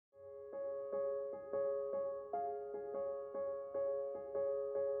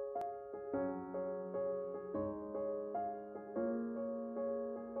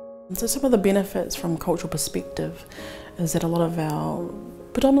So some of the benefits from cultural perspective is that a lot of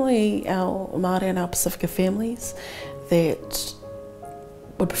predominantly our Māori and our Pacifica families that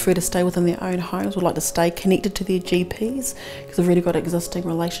would prefer to stay within their own homes, would like to stay connected to their GPs because they've already got existing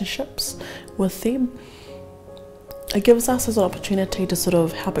relationships with them. It gives us as an opportunity to sort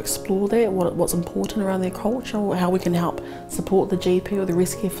of help explore that, what's important around their culture, how we can help support the GP or the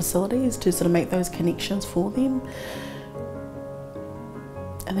rest care facilities to sort of make those connections for them.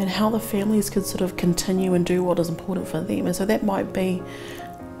 And then how the families could sort of continue and do what is important for them. And so that might be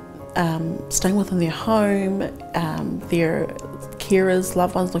staying within their home, their carers,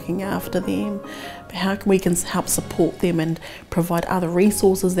 loved ones looking after them. How can we help support them and provide other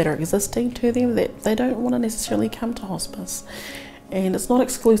resources that are existing to them that they don't want to necessarily come to hospice. And it's not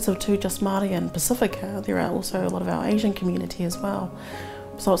exclusive to just Māori and Pacifica, there are also a lot of our Asian community as well.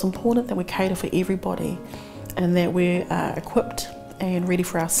 So it's important that we cater for everybody and that we're equipped and ready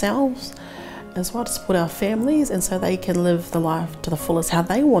for ourselves as well to support our families, and so they can live the life to the fullest how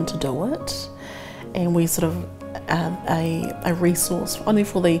they want to do it. And we sort of a resource only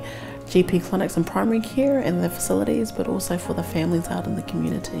for the GP clinics and primary care and the facilities, but also for the families out in the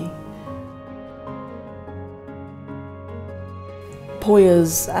community. Poi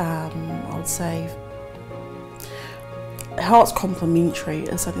is, I would say, how it's complementary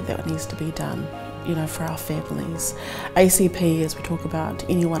is something that needs to be done, you know, for our families. ACP, as we talk about,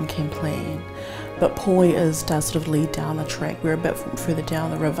 anyone can plan, but Poi does sort of lead down the track. We're a bit further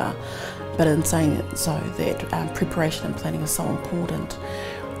down the river, but in saying it so that preparation and planning is so important.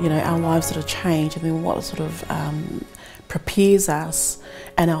 You know, our lives sort of change, and then what sort of prepares us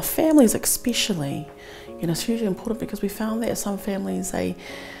and our families especially, you know, it's hugely important because we found that some families, they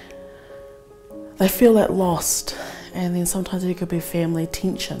feel that lost, and then sometimes there could be family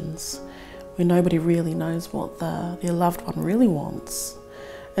tensions where nobody really knows what their loved one really wants.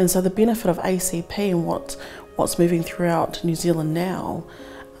 And so the benefit of ACP and what's moving throughout New Zealand now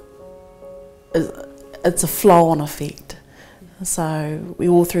is it's a flow-on effect. So we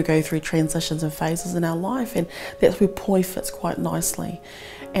all go through transitions and phases in our life, and that's where Poi fits quite nicely.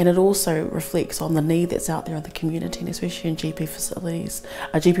 And it also reflects on the need that's out there in the community, and especially in GP facilities,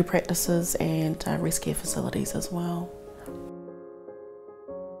 GP practices and rest care facilities as well.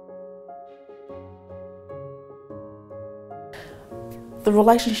 The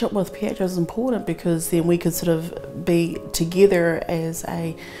relationship with PHOs is important because then we could sort of be together as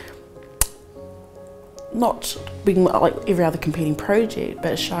not being like every other competing project,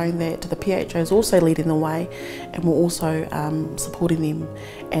 but showing that the PHO is also leading the way, and we're also supporting them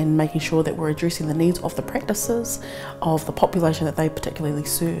and making sure that we're addressing the needs of the practices of the population that they particularly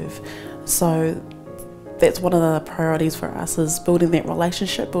serve. So that's one of the priorities for us, is building that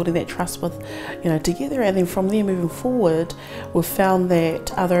relationship, building that trust with, you know, together. And then from there moving forward, we've found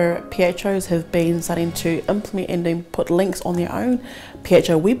that other PHOs have been starting to implement and then put links on their own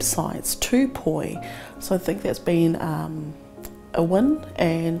PHO websites to Poi. So I think that's been a win,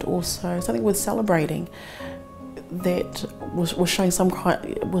 and also something worth celebrating. That was showing some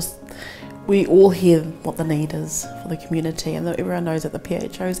kind. We all hear what the need is for the community, and everyone knows that the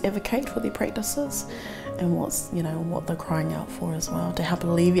PHOs advocate for their practices and what they're crying out for as well, to help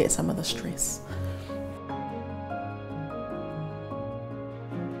alleviate some of the stress.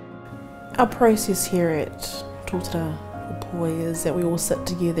 Our process here at Tōtara Poi is that we all sit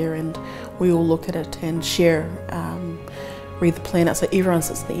together and we all look at it and share, read the plan out. So everyone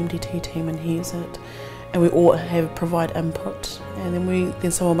sits in the MDT team and hears it, and we all provide input, and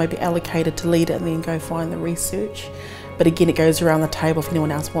then someone may be allocated to lead it and then go find the research. But again, it goes around the table if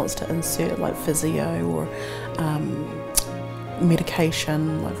anyone else wants to insert, like physio or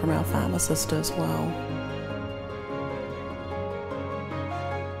medication, like from our pharmacist as well.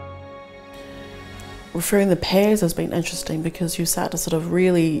 Referring the pairs has been interesting because you start to sort of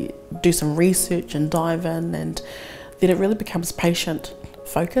really do some research and dive in, and then it really becomes patient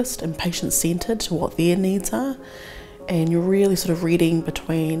focused and patient centred to what their needs are, and you're really sort of reading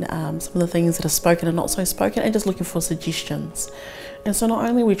between some of the things that are spoken and not so spoken, and just looking for suggestions. And so not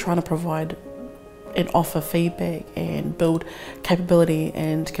only are we trying to provide and offer feedback and build capability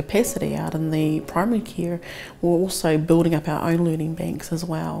and capacity out in the primary care, we're also building up our own learning banks as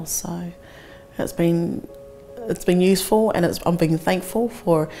well. So it's been useful, and I'm being thankful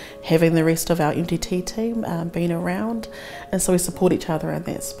for having the rest of our MDT team being around, and so we support each other in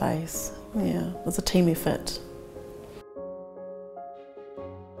that space. Yeah, it's a team effort.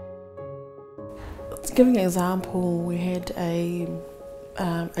 To give an example, we had a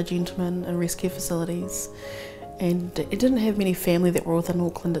gentleman in rest care facilities, and he didn't have many family that were within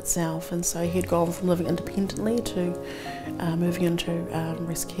Auckland itself, and so he'd gone from living independently to moving into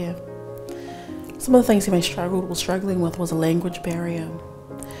rest care. Some of the things he was struggling with was a language barrier,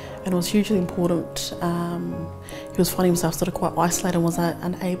 and it was hugely important. He was finding himself sort of quite isolated and was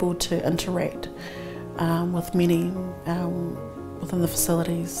unable to interact with many within the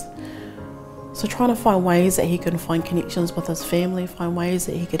facilities. So trying to find ways that he could find connections with his family, find ways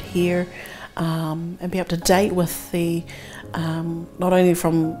that he could hear and be up to date with the, not only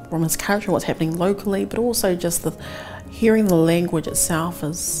from his country and what's happening locally, but also just hearing the language itself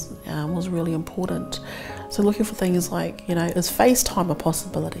was really important. So looking for things like, is FaceTime a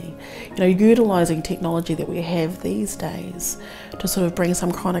possibility? Utilising technology that we have these days to sort of bring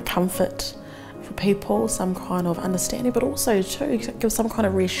some kind of comfort for people, some kind of understanding, but also to give some kind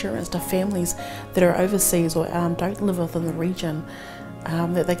of reassurance to families that are overseas or don't live within the region,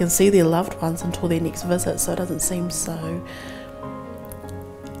 that they can see their loved ones until their next visit, so it doesn't seem so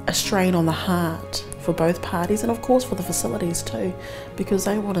a strain on the heart for both parties, and of course for the facilities too, because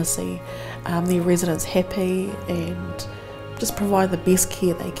they want to see their residents happy and just provide the best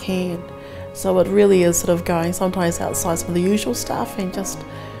care they can. So it really is sort of going sometimes outside some of the usual stuff and just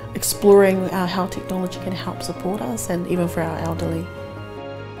exploring how technology can help support us, and even for our elderly.